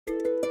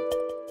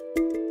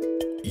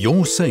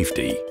Your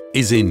safety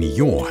is in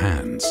your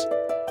hands.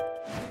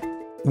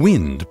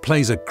 Wind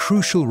plays a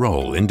crucial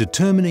role in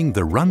determining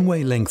the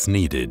runway length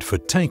needed for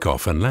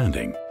takeoff and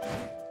landing.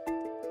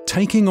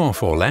 Taking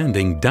off or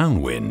landing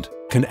downwind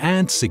can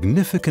add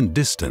significant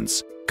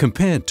distance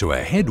compared to a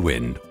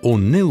headwind or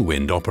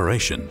nil-wind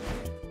operation.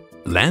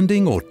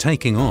 Landing or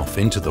taking off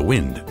into the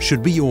wind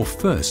should be your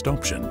first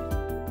option.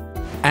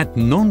 At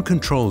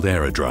non-controlled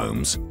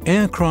aerodromes,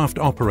 aircraft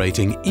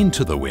operating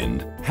into the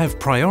wind have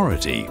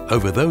priority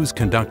over those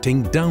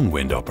conducting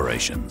downwind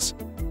operations.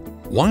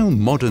 While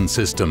modern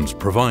systems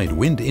provide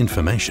wind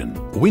information,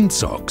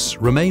 windsocks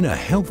remain a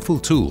helpful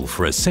tool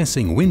for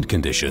assessing wind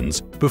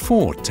conditions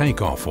before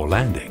takeoff or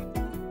landing.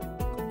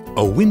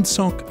 A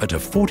windsock at a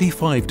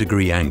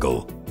 45-degree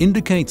angle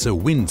indicates a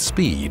wind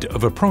speed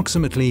of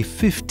approximately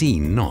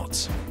 15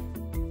 knots.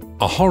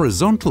 A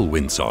horizontal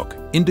windsock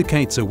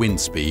indicates a wind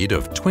speed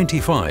of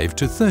 25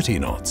 to 30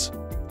 knots.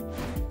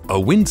 A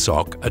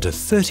windsock at a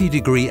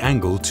 30-degree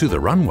angle to the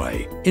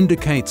runway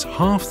indicates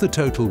half the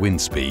total wind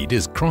speed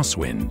is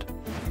crosswind.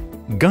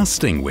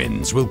 Gusting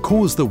winds will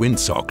cause the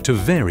windsock to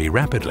vary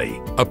rapidly.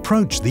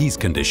 Approach these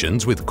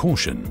conditions with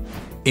caution.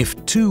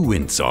 If two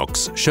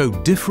windsocks show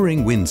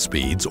differing wind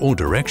speeds or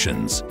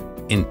directions,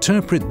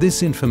 interpret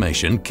this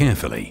information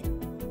carefully.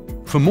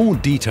 For more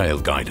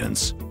detailed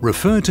guidance,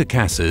 refer to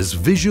CASA's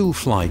Visual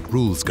Flight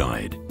Rules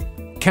Guide,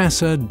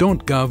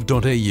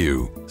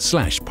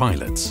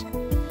 casa.gov.au/pilots.